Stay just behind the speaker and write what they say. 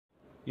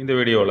இந்த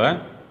வீடியோவில்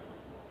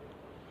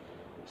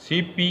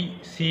CP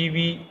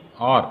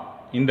CVR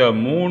இந்த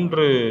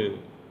மூன்று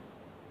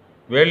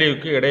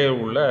வேல்யூக்கு இடையே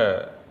உள்ள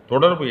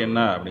தொடர்பு என்ன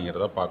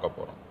அப்படிங்கிறத பார்க்க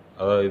போகிறோம்.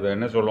 அதாவது இதை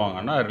என்ன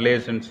சொல்லுவாங்கன்னா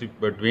relationship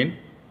between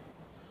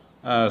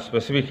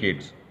specific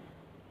ஹீட்ஸ்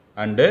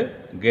and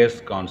case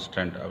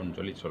constant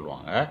அப்படின்னு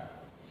சொல்லுவாங்க.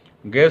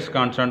 Case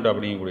constant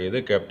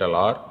அப்படிங்கக்கூடியது capital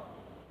R,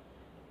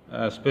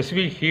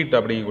 specific heat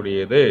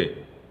அப்படிங்கக்கூடியது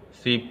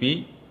CP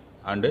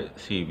and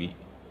CV.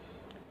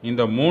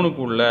 இந்த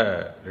மூணுக்குள்ள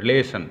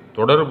ரிலேஷன்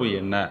தொடர்பு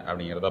என்ன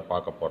அப்படிங்கிறத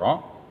பார்க்க போகிறோம்.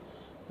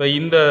 இப்போ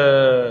இந்த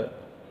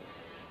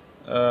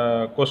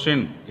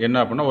கொஸ்டின் என்ன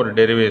அப்படின்னா ஒரு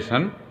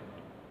டெரிவேஷன்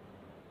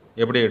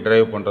எப்படி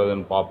ட்ரைவ்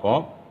பண்ணுறதுன்னு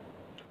பார்ப்போம்.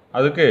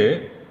 அதுக்கு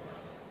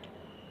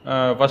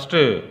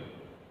ஃபஸ்ட்டு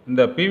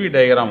இந்த பிவி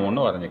டயக்ராம்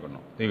ஒன்று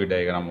வரைஞ்சிக்கணும். பிவி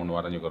டயக்ராம் ஒன்று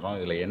வரைஞ்சிக்கிறோம்.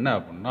 இதில் என்ன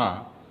அப்படின்னா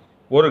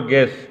ஒரு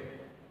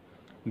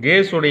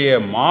கேஸுடைய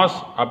மாஸ்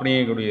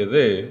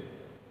அப்படிங்கக்கூடியது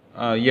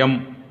எம்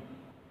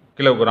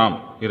கிலோகிராம்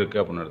இருக்குது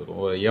அப்படின்னு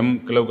எடுத்துக்கோம். எம்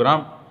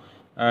கிலோகிராம்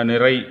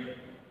நிறை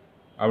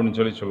அப்படின்னு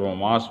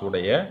சொல்லுவோம். மாஸ்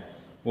உடைய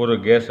ஒரு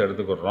கேஸ்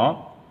எடுத்துக்கிறோம்.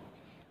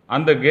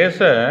 அந்த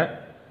கேஸை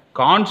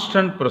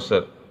constant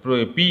pressure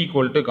P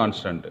equal to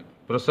constant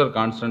pressure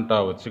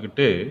கான்ஸ்டண்ட்டாக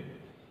வச்சுக்கிட்டு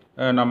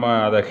நம்ம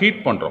அதை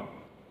ஹீட் பண்ணுறோம்.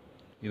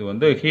 இது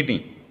வந்து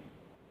ஹீட்டிங்,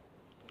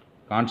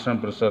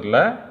 கான்ஸ்டன்ட்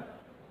ப்ரெஷரில்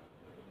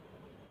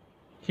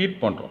ஹீட்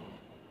பண்ணுறோம்.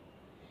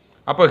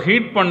 அப்போ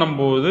ஹீட்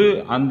பண்ணும்போது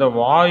அந்த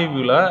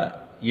வாயுவில்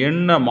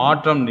என்ன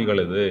மாற்றம்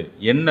நிகழுது,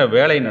 என்ன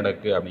வேலை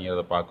நடக்கு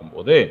அப்படிங்கிறத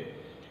பார்க்கும்போது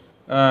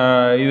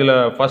இதில்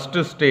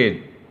ஃபஸ்ட்டு ஸ்டேஜ்,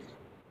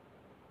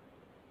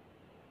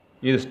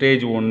 இது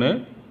ஸ்டேஜ் 1.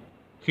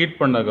 ஹீட்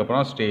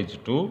பண்ணதுக்கப்புறம் ஸ்டேஜ்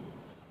 2.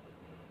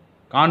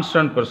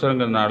 கான்ஸ்டன்ட்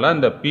ப்ரெஷருங்கிறதுனால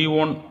இந்த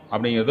P1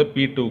 அப்படிங்கிறது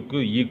P2க்கு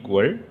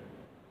ஈக்குவல்.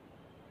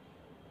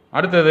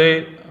 அடுத்தது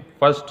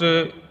ஃபஸ்ட்டு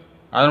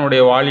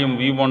அதனுடைய வால்யூம்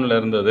V1ல்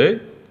இருந்தது,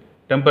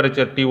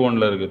 டெம்பரேச்சர்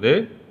T1ல் இருக்குது.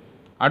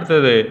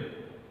 அடுத்தது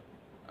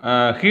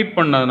ஹீட்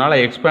பண்ணதுனால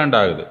எக்ஸ்பேண்ட்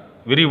ஆகுது,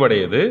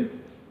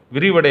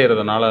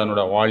 விரிவடைகிறதுனால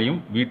அதனோட வால்யூம்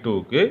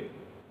V2க்கு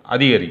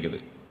அதிகரிக்குது.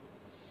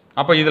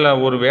 அப்போ இதில்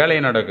ஒரு வேலை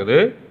நடக்குது.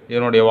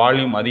 இதனுடைய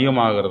வால்யூம்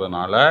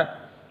அதிகமாகிறதுனால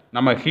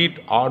நம்ம ஹீட்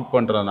ஆட்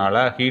பண்ணுறதுனால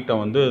ஹீட்டை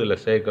வந்து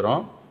இதில்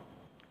சேர்க்குறோம்.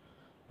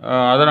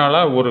 அதனால்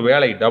ஒரு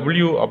வேலை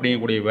W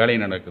அப்படிங்கக்கூடிய வேலை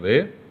நடக்குது.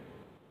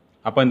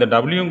 அப்போ இந்த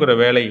Wங்கிற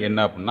வேலை என்ன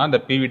அப்படின்னா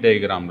இந்த பிவி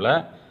டயக்ராமில்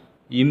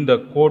இந்த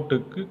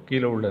கோட்டுக்கு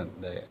கீழே உள்ள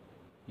இந்த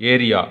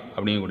ஏரியா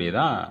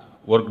அப்படிங்கக்கூடியதான்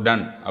ஒர்க்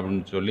டன்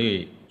அப்படின்னு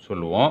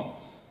சொல்லுவோம்.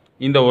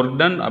 இந்த ஒர்க்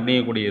டன்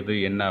அப்படிங்கக்கூடியது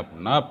என்ன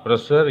அப்படின்னா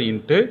pressure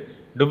into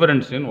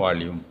difference in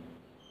volume.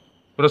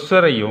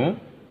 ப்ரெஷரையும்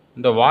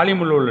இந்த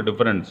வால்யூமில் உள்ள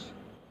டிஃபரன்ஸ்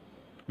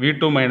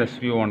V2 மைனஸ்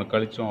V1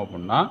 கழித்தோம்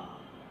அப்படின்னா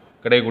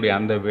கிடைக்கக்கூடிய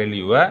அந்த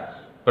வேல்யூவை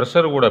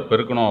ப்ரெஷர் கூட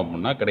பெருக்கணும்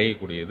அப்படின்னா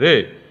கிடைக்கக்கூடியது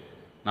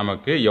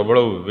நமக்கு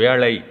எவ்வளவு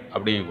வேலை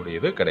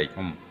அப்படிங்கக்கூடியது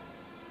கிடைக்கும்.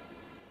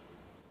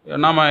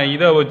 நாம்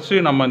இதை வச்சு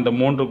நம்ம இந்த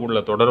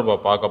மூன்றுக்குள்ள தொடர்பை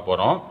பார்க்க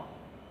போகிறோம்.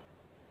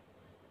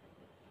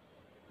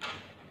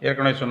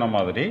 ஏற்கனவே சொன்ன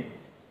மாதிரி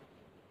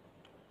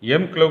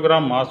எம்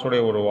கிலோகிராம்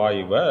மாஸுடைய ஒரு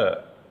வாயுவை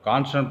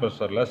கான்ஸ்டன்ட்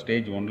ப்ரெஷரில்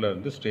ஸ்டேஜ் 1ல்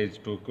இருந்து ஸ்டேஜ்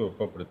 2க்கு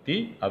வெப்பப்படுத்தி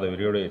அதை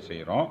விரிவடைய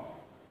செய்கிறோம்.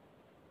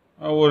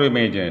 ஒரு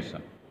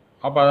இமேஜினேஷன்.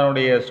 அப்போ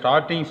அதனுடைய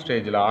ஸ்டார்டிங்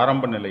ஸ்டேஜில்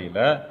ஆரம்ப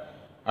நிலையில்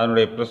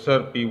அதனுடைய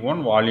pressure P1,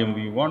 volume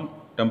V1,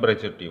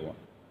 temperature T1.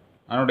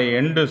 அதனுடைய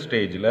எண்டு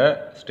ஸ்டேஜில்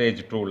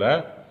ஸ்டேஜ் 2ல்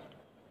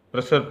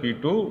pressure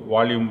P2,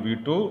 volume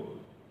V2,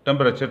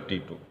 temperature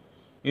T2.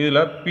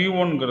 இதில்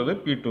P1ங்கிறது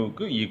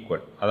P2க்கு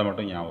ஈக்குவல். அதை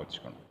மட்டும் ஞாபகம்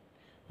வச்சுக்கணும்.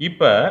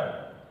 இப்போ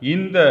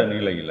இந்த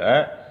நிலையில்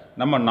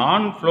நம்ம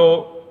நான் ஃப்ளோ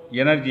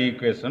எனர்ஜி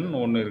ஈக்குவேஷன்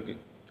ஒன்று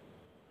இருக்குது,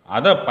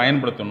 அதை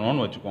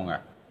பயன்படுத்தணும்னு வச்சுக்கோங்க.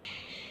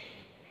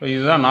 இப்போ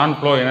இதுதான் நான்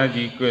flow energy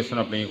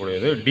equation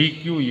அப்படிங்கக்கூடியது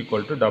dQ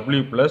equal to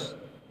W plus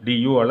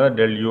DU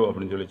அல்லது ΔU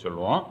அப்படின்னு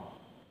சொல்லுவோம்.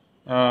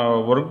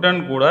 ஒர்க்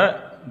டன் கூட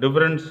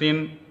டிஃபரன்ஸ்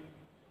இன்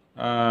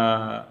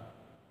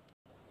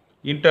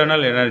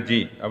இன்டர்னல்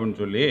எனர்ஜி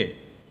அப்படின்னு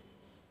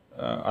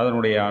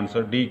அதனுடைய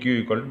answer dQ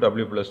equal to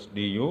W plus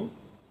DU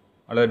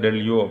அல்லது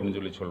ΔU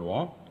அப்படின்னு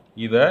சொல்லுவோம்.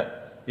 இதை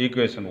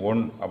ஈக்குவேஷன்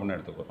 1 அப்படின்னு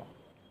எடுத்துக்கிறோம்.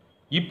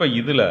 இப்போ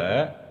இதில்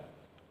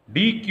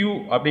dQ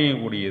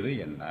அப்படிங்கக்கூடியது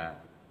என்ன,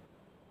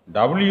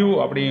 W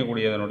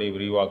அப்படிங்கக்கூடியதனுடைய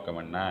விரிவாக்கம்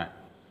என்ன,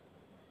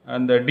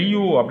 அந்த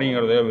DU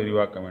அப்படிங்கிறத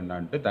விரிவாக்கம்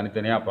என்னன்ட்டு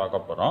தனித்தனியாக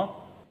பார்க்க போகிறோம்.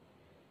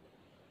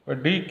 இப்போ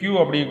dQ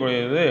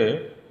அப்படிங்கக்கூடியது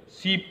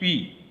CP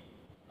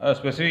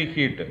specific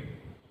heat,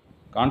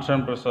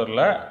 constant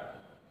ப்ரெஷரில்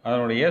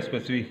அதனுடைய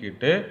ஸ்பெசிஃபிக்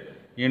ஹீட்டு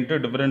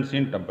இன்ட்டு டிஃபரன்ஸ்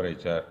இன்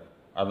டெம்பரேச்சர்,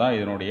 அதுதான்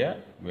இதனுடைய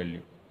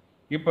வேல்யூ.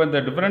 இப்போ இந்த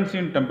டிஃபரன்ஸ்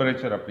இன்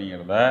டெம்பரேச்சர்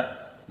அப்படிங்கிறத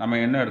நம்ம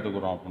என்ன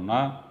எடுத்துக்கிறோம் அப்படின்னா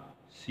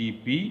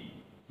CP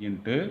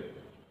into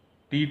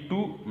T2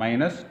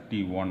 minus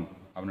T1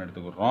 அப்படின்னு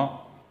எடுத்துக்கிறோம்.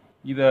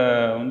 இதை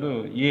வந்து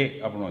A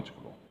அப்படின்னு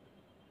வச்சுக்கிடுவோம்.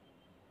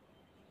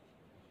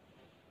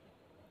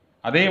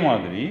 அதே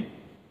மாதிரி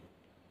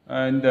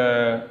இந்த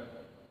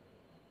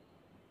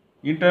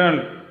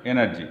internal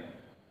energy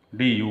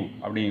DU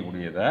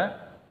அப்படிங்கக்கூடியதை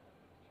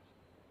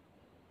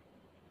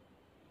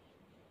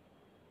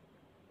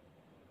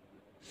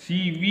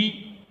CV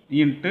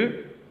into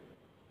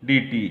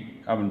DT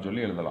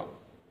அப்படின்னு எழுதலாம்.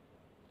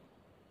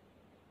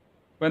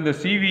 இப்போ இந்த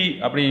சிவி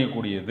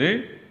அப்படிங்கக்கூடியது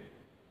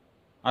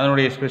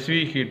அதனுடைய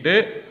specific heat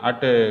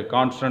at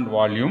constant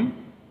volume,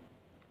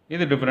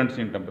 இது டிஃபரன்ஸ்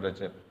இன்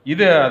டெம்பரேச்சர்.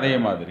 இது அதே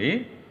மாதிரி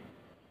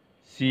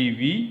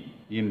CV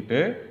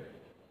into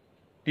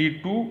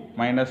T2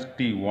 minus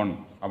T1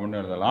 அப்படின்னு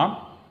எழுதலாம்.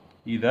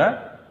 இதை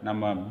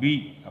நம்ம பி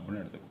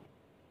அப்படின்னு எடுத்துக்கணும்.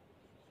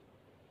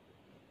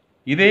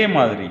 இதே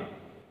மாதிரி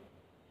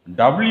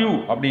W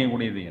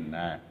அப்படிங்கக்கூடியது என்ன,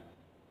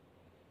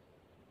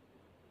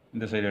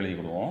 இந்த சைடு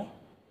எழுதிக்கிடுவோம்.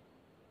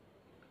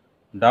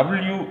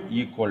 W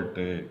ஈக்குவல்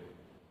டு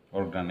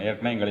ஒரு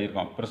ஏற்கனவே இங்கே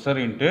எழுதியிருக்கோம், pressure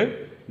into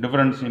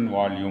difference in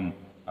volume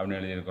அப்படின்னு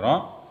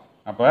எழுதியிருக்கிறோம்.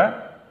 அப்போ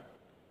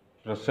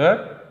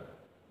ப்ரெஷர்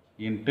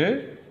இன்ட்டு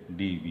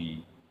டிவி.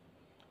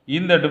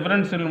 இந்த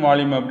டிஃபரன்ஸ் இன்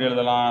வால்யூம் எப்படி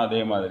எழுதலாம்,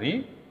 அதே மாதிரி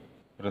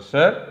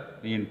pressure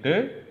into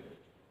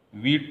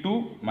V2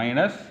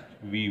 minus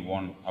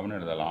V1 அப்படின்னு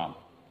எழுதலாம்.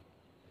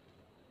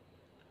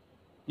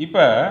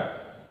 இப்போ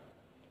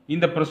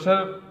இந்த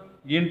pressure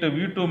into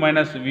V2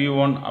 minus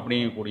V1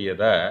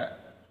 அப்படிங்கக்கூடியதை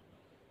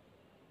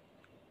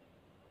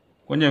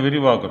கொஞ்சம்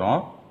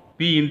விரிவாக்குறோம். P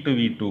இன்ட்டு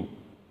V2,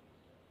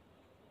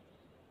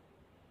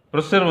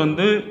 ப்ரெஷர்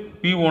வந்து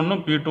P1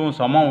 P2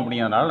 சமம்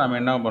அப்படிங்கிறதுனால நம்ம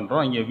என்ன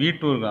பண்ணுறோம், இங்கே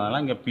V2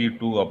 இருக்கிறதுனால இங்கே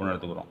P2 அப்படின்னு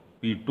எடுத்துக்கிறோம்.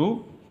 P2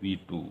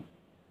 V2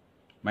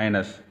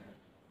 மைனஸ்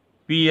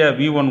Pயை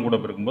V1 கூட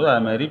இருக்கும்போது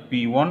அது மாதிரி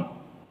P1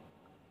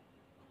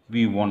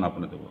 V1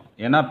 அப்படின்னு எடுத்துக்கிறோம்.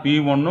 ஏன்னா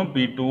P1ம்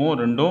P2ம்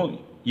ரெண்டும்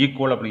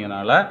ஈக்குவல்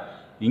அப்படிங்கிறதுனால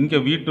இங்கே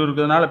V2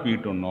 இருக்கிறதுனால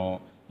P2ன்னும்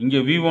இங்கே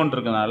V1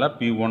 இருக்கிறதுனால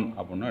P1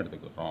 அப்படின்னு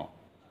எடுத்துக்கிறோம்.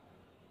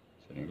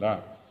 சரிங்களா?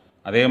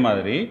 அதே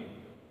மாதிரி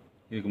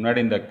இதுக்கு முன்னாடி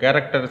இந்த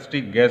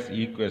கேரக்டரிஸ்டிக் கேஸ்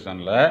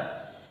ஈக்குவேஷனில்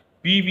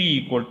PV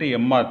ஈக்குவல் டு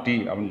MRT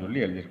அப்படின்னு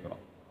சொல்லி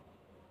எழுதியிருக்கிறோம்.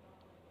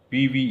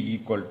 PV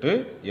equal to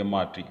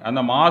MRT. அந்த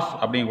மாஸ்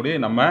அப்படிங்கக்கூடிய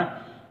நம்ம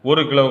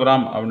 1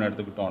 கிலோகிராம் அப்படின்னு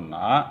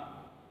எடுத்துக்கிட்டோம்னா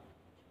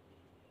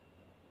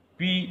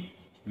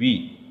PV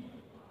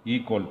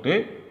equal to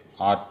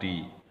RT.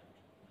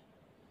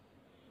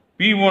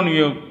 P1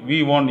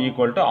 V1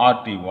 equal to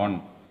RT1.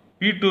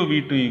 P2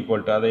 V2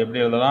 equal to, அதை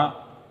எப்படி எழுதலாம்,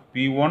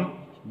 P1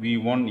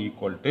 V1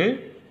 equal to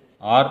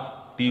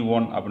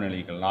RT1 அப்படின்னு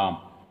எழுதிக்கலாம்.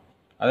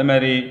 அதே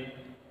மாதிரி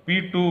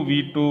P2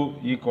 V2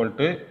 equal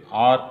to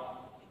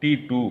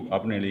RT2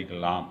 அப்படின்னு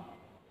எழுதிக்கலாம்.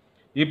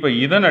 இப்போ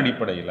இதன்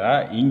அடிப்படையில்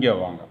இங்கே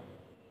வாங்க,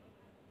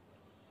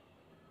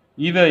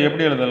 இதை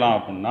எப்படி எழுதலாம்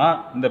அப்படின்னா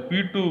இந்த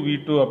P2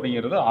 V2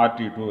 அப்படிங்கிறது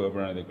RT2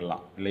 அப்படின்னு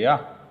எழுதிக்கலாம் இல்லையா.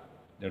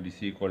 That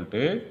is equal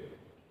to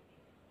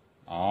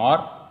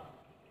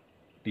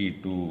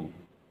RT2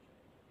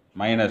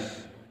 minus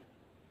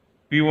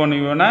P1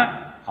 இவனை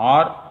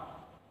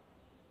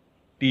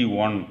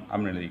RT1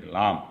 அப்படின்னு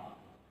எழுதிக்கலாம்.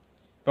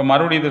 இப்போ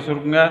மறுபடியும் இதை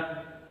சுருக்குங்க.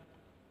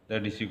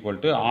 That is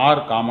equal to R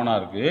காமனாக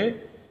இருக்குது,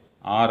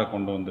 ஆரை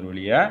கொண்டு வந்துரு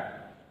வெளியே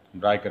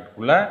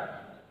ப்ராக்கெட்டுக்குள்ளே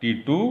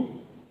T2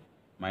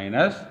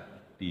 மைனஸ்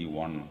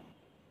T1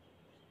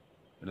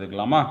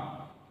 எடுத்துக்கலாமா.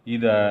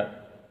 இதை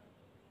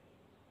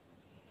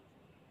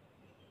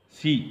C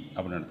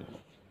அப்படின்னு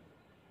எடுத்துக்கலாம்.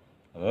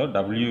 அதாவது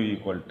W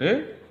equal to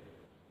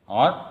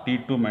R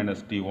T2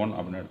 minus T1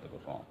 அப்படின்னு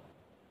எடுத்துக்கிறோம்.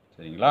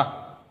 சரிங்களா?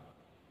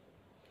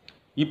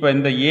 இப்போ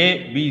இந்த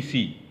ABC,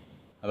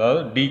 அதாவது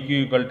DQ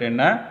ஈக்குவல் டு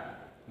என்ன,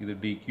 இது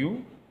DQ,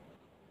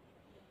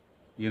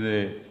 இது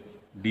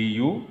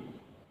DU,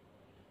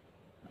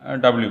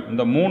 W,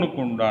 இந்த மூணுக்கு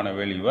உண்டான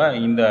வேல்யூவை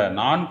இந்த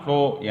நான் ஃப்ளோ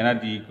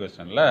எனர்ஜி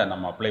ஈக்குவேஷனில்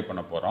நம்ம அப்ளை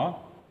பண்ண போகிறோம்.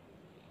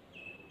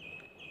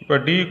 இப்போ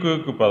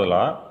DQக்கு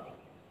பதிலாக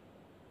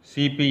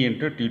CP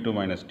into T2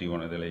 minus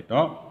T1 இது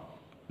எழுதிட்டோம்.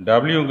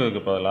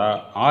 Wங்கிறதுக்கு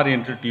பதிலாக R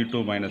into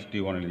T2 minus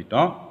T1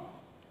 எழுதிட்டோம்.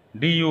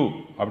 DU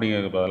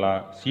அப்படிங்கிறதுக்கு பதிலாக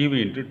CV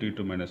into T2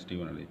 minus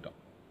T1 எழுதிட்டோம்.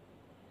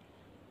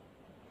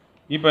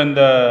 இப்போ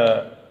இந்த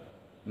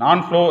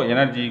நான் ஃப்ளோ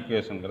எனர்ஜி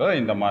ஈக்குவேஷனுங்கிறத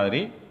இந்த மாதிரி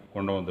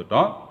கொண்டு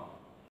வந்துட்டோம்.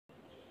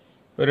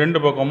 இப்போ ரெண்டு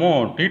பக்கமும்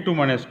T2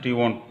 மைனஸ்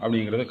T1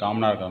 அப்படிங்கிறது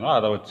காமனாக இருக்கிறதுனால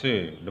அதை வச்சு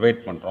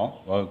டிவைட் பண்ணுறோம்,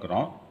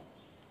 வகுக்கிறோம்.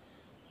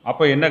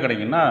 அப்போ என்ன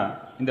கிடைக்குன்னா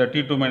இந்த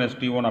T2 மைனஸ்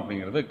T1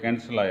 அப்படிங்கிறது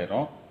கேன்சல்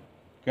ஆகிரும்.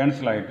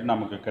 கேன்சல் ஆகிட்டு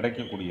நமக்கு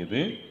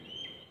கிடைக்கக்கூடியது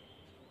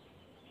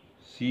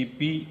CP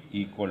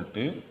equal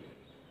to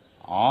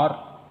R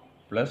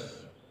plus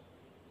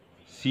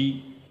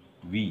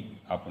CV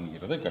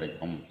அப்படிங்கிறது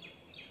கிடைக்கும்.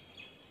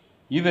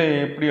 இதை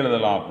எப்படி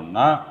எழுதலாம்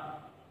அப்படின்னா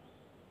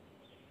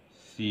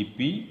CP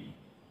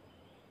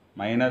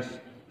minus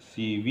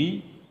CV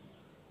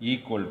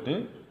equal to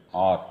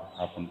R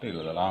அப்படின்ட்டு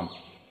எழுதலாம்.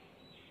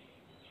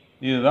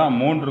 இதுதான்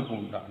மூன்றுக்கு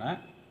உண்டான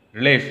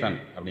ரிலேஷன்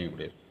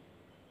அப்படிங்கக்கூடியது.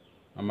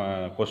 நம்ம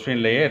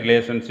கொஸ்டின்லேயே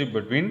relationship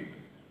between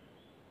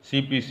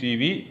CP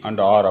CV and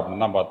R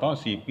அப்படின்னு தான் பார்த்தோம்.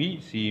 CP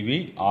CV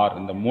R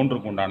இந்த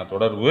மூன்றுக்கு உண்டான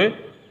தொடர்பு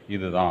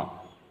இதுதான்.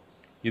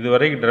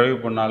 இதுவரைக்கும் டிரைவ்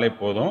பண்ணாலே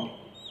போதும்.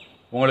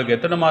 உங்களுக்கு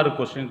எத்தனை மார்க்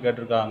கொஸ்டின்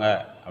கேட்டிருக்காங்க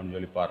அப்படின்னு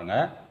சொல்லி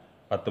பாருங்கள்.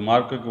 10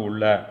 மார்க்குக்கு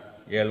உள்ள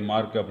 7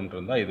 மார்க் அப்படின்ட்டு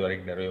இருந்தால் இது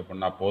வரைக்கும் டிரைவ்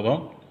பண்ணால்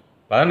போதும்.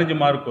 15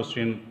 மார்க்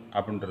கொஸ்டின்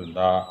அப்படின்ட்டு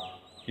இருந்தால்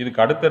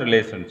இதுக்கு அடுத்த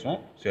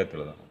ரிலேஷன்ஸும்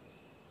சேர்த்துல தான்.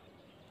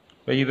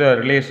 இப்போ இதை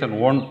ரிலேஷன்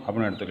 1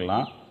 அப்படின்னு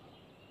எடுத்துக்கலாம்.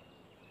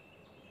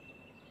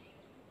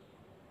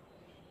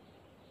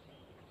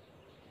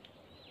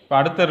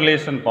 இப்போ அடுத்த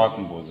ரிலேஷன்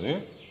பார்க்கும்போது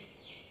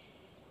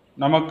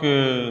நமக்கு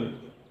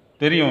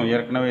தெரியும்,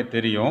 ஏற்கனவே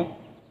தெரியும்.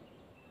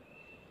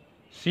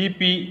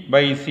 CP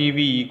by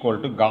CV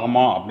equal to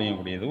gamma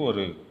அப்படிங்கக்கூடியது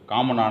ஒரு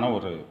காமனான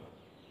ஒரு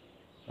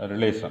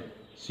ரிலேஷன்.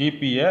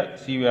 சிபியை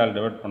சிவியால்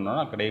டிவைட்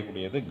பண்ணோன்னா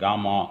கிடைக்கக்கூடியது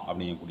காமா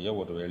அப்படிங்கக்கூடிய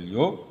ஒரு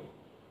வேல்யூ.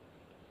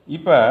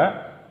 இப்போ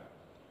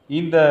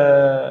இந்த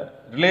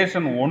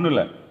ரிலேஷன்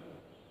ஒன்றில்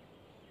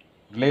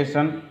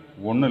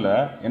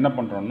என்ன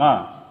பண்ணுறோம்னா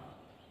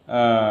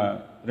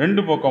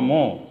ரெண்டு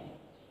பக்கமும்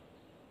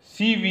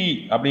சிவி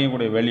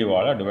அப்படிங்கக்கூடிய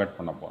வேல்யூவால் டிவைட்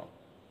பண்ண போகிறோம்.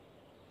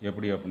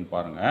 எப்படி அப்படின்னு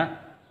பாருங்கள்.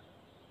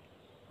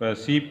 இப்போ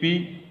சிபி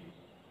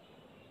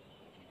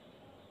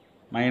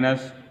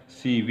மைனஸ்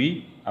சிவி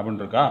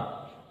அப்படின்னு இருக்கா,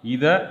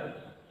 இதை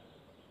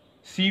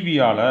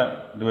சிவியால்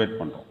டிவைட்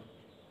பண்ணுறோம்.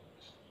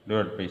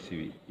 Divide by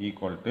CV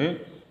equal to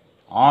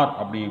R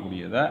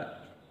அப்படிங்கக்கூடியதை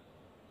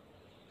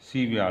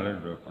சிவியால்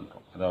divide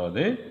பண்ணுறோம்.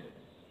 அதாவது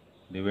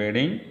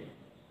dividing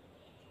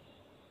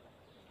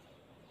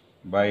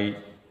by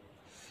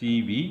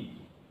CV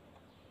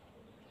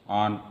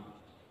on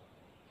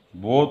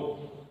both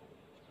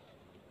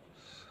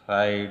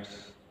sides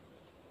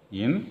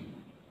in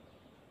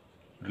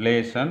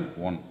relation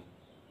 1.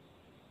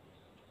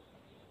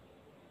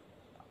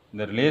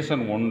 இந்த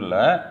ரிலேஷன் 1ல்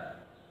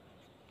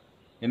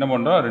என்ன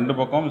பண்ணுறோம், ரெண்டு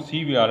பக்கம்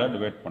சிவியால்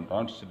டிவைட்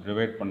பண்ணுறோம்.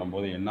 டிவைட்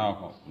பண்ணும்போது என்ன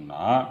ஆகும்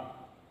அப்படின்னா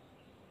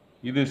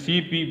இது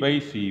சிபி பை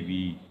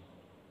சிவி,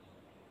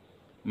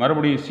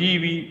 மறுபடியும்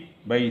சிவி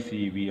பை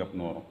சிவி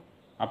அப்படின்னு வரும்.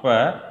 அப்போ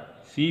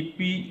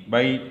CP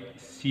by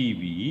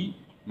CV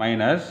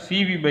minus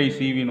CV by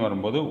சிவின்னு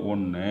வரும்போது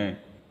 1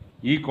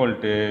 equal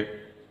to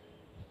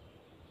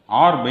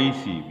R by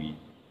CV,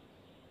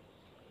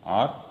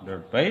 R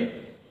divide by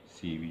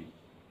CV.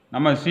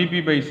 நம்ம CP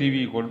by CV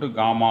equal to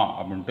gamma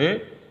அப்படின்ட்டு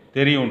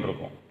தெரியும்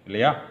இருக்கும்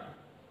இல்லையா.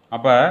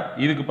 அப்போ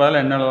இதுக்கு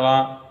பதிலாக என்ன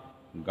எழுதலாம்,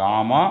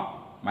 gamma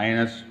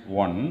minus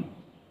 1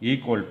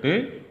 equal to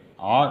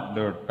R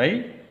divide by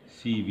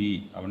CV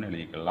அப்படின்னு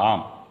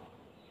எழுதிக்கலாம்.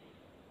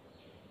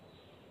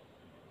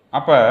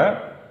 அப்போ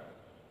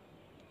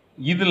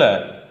இதில்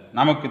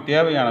நமக்கு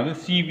தேவையானது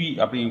சிவி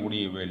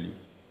அப்படிங்கக்கூடிய வேல்யூ.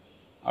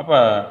 அப்போ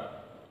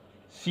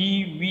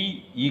சிவி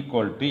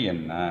ஈக்குவல் டு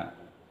என்ன,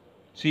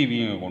 சிவி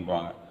கொண்டு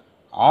வாங்க,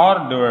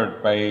 R divide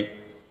by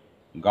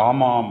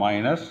gamma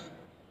minus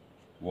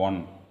 1,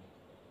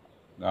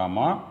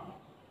 gamma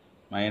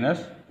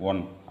minus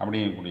 1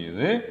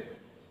 அப்படிங்கக்கூடியது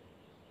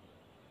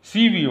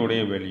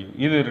சிவியோடைய value.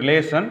 இது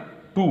ரிலேஷன்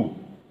 2.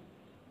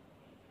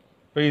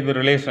 இப்போ இது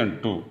ரிலேஷன்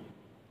 2.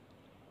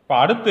 இப்போ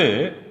அடுத்து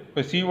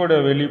இப்போ சிவோட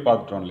வேல்யூ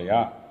பார்த்துட்டோம் இல்லையா,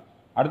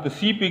 அடுத்து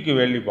சிபிக்கு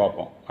வேல்யூ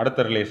பார்ப்போம்.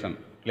 அடுத்த ரிலேஷன்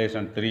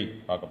 3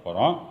 பார்க்க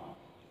போகிறோம்.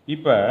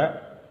 இப்போ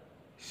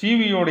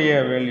சிவியோடைய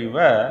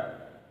வேல்யூவை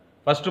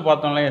ஃபஸ்ட்டு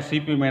பார்த்தோம் இல்லையா,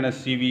 CP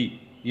minus CV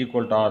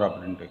equal to R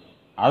அப்படின்ட்டு,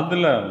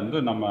 அதில்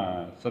நம்ம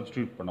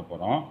சப்ஸ்டியூட் பண்ண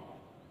போகிறோம்.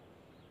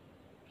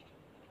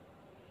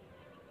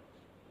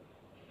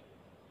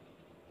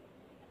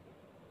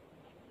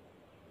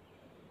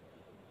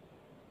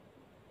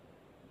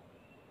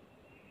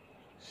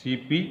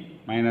 CP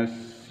minus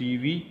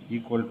CV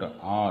equal to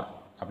R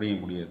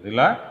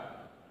அப்படிங்கக்கூடியதில்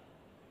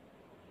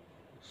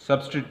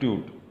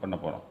substitute பண்ண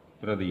போகிறோம்,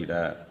 பிரதியிட.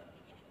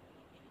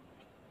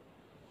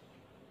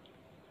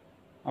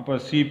 அப்போ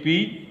சிபி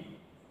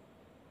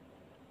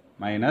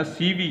மைனஸ்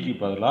சிவிக்கு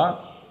பதிலாக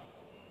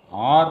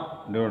R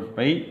divide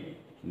by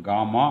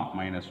gamma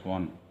minus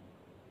 1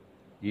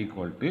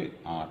 equal to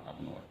R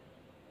அப்படின்னு வரும்.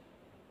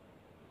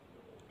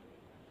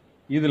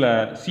 இதில்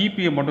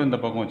சிபியை மட்டும் இந்த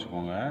பக்கம்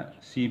வச்சுக்கோங்க,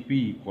 சிபி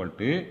ஈக்குவல்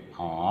டு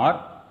ஆர்,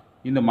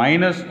 இந்த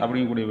மைனஸ்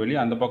அப்படிங்கக்கூடிய வெளியே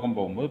அந்த பக்கம்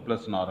போகும்போது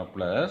ப்ளஸ்னு வரும்,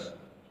 plus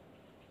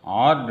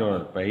R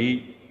divide by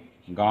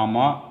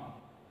gamma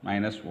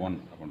minus 1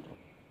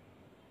 அப்படின்றோம்.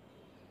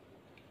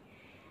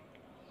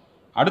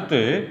 அடுத்து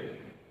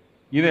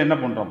இதை என்ன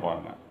பண்ணுறோம்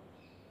பாருங்கள்,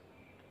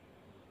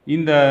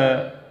 இந்த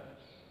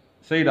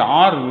சைடு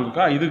ஆர்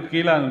இருக்கா, இதுக்கு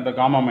கீழே இந்த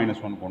காமா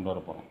மைனஸ் 1 கொண்டு வர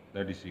போகிறோம்.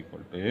 That is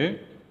equal to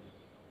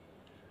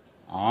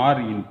r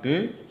into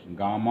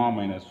gamma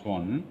minus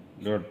 1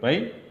 divided by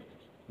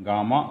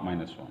gamma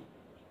minus 1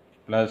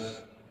 plus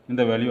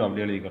இந்த வேல்யூ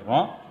அப்படியே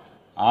எழுதிக்கிறோம்,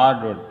 r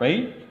divided by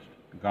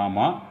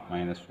gamma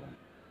minus 1.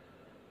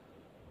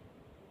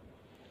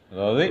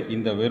 அதாவது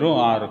இந்த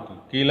வெறும் ஆருக்கு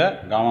கீழே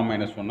காமா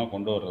மைனஸ் 1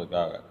 கொண்டு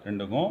வர்றதுக்காக,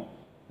 ரெண்டுக்கும்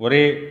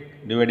ஒரே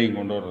டிவைடிங்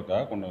கொண்டு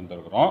வர்றதுக்காக கொண்டு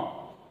வந்திருக்கிறோம்.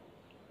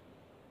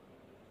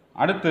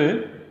 அடுத்து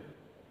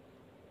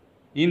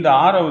இந்த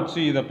ஆரை வச்சு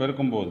இதை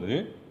பெருக்கும்போது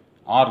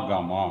ஆர்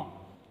காமா,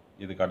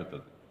 இதுக்கு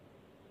அடுத்தது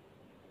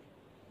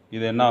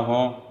இது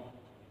என்னாகும்,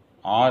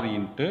 ஆர்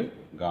இன்ட்டு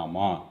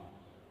காமா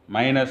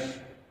மைனஸ்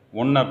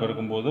 1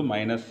 பெருக்கும்போது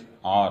மைனஸ்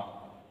ஆர்,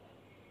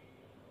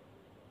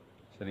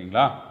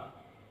 சரிங்களா,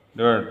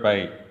 divide by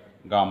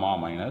gamma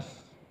minus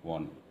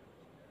 1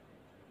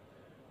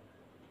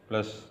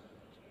 plus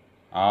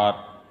R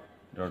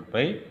divide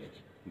by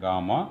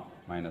gamma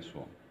minus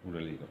 1 இப்படி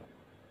எழுதிக்கிறோம்.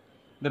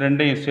 இந்த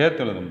ரெண்டையும்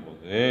சேர்த்து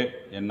எழுதும்போது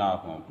என்ன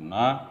ஆகும்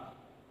அப்படின்னா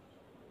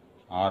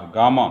R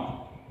gamma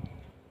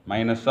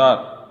minus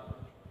R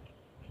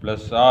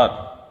plus R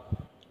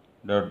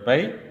divide by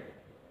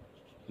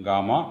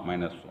gamma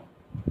minus 1.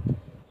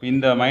 இப்போ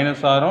இந்த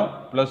மைனஸ் ஆரும்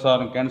ப்ளஸ்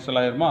ஆரும் கேன்சல்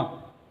ஆகிருமா.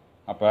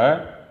 அப்போ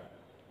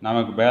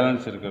நமக்கு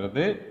பேலன்ஸ்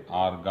இருக்கிறது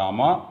R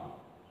gamma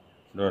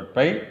divide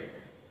by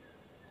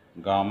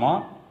gamma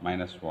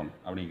minus 1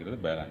 அப்படிங்கிறது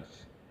பேலன்ஸ்.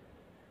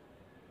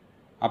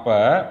 அப்போ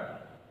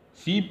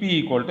சிபி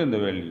ஈக்குவல் டு இந்த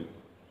value.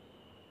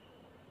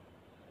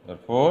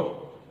 therefore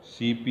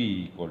CP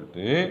equal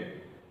to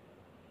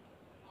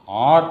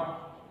R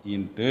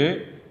into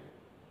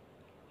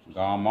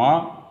gamma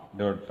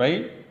divide by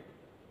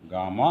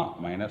gamma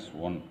minus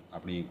 1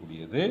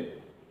 அப்படிங்கக்கூடியது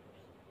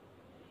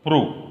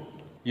prove.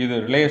 இது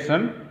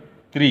relation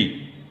 3.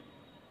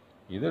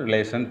 இது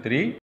ரிலேஷன்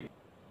 3.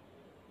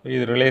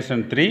 இது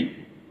ரிலேஷன் 3.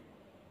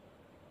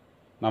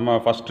 நம்ம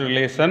first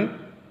relation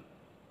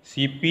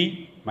CP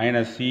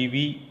minus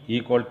CV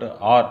equal to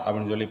R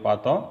அப்படின்னு சொல்லி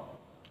பார்த்தோம்.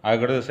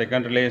 அதுக்கடுத்து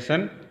second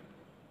relation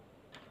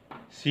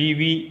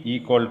CV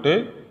equal to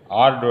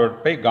R divide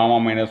by gamma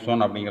minus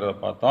 1 அப்படிங்கிறத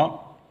பார்த்தோம்.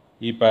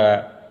 இப்போ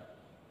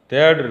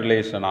third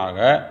ரிலேஷனாக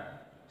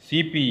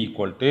CP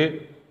equal to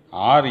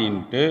R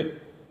into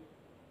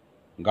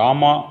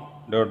gamma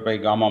divide by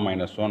gamma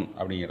minus 1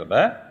 அப்படிங்கிறத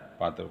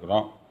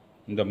பார்த்துருக்குறோம்.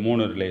 இந்த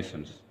 3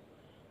 ரிலேஷன்ஸ்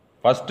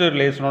ஃபஸ்ட்டு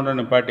ரிலேஷனோட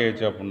நிப்பாட்டி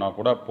வச்சு அப்படின்னா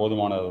கூட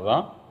போதுமானது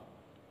தான்.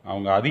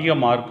 அவங்க அதிக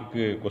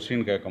மார்க்குக்கு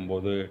கொஸ்டின்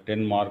கேட்கும்போது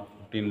 10 மார்க்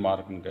 15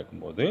 மார்க்குன்னு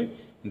கேட்கும்போது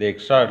இந்த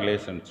எக்ஸ்ட்ரா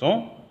ரிலேஷன்ஸும்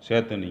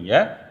சேர்த்து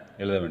நீங்கள்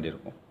எழுத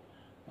வேண்டியிருக்கும்.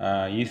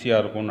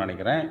 ஈஸியாக இருக்கும்னு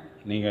நினைக்கிறேன்.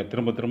 நீங்கள்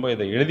திரும்ப திரும்ப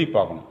இதை எழுதி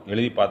பார்க்கணும்.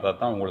 எழுதி பார்த்தா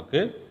தான்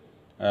உங்களுக்கு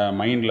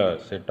மைண்டில்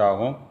செட்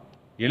ஆகும்.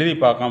 எழுதி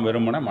பார்க்காம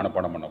வெறுமனே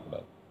மனப்பாடம்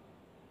பண்ணக்கூடாது.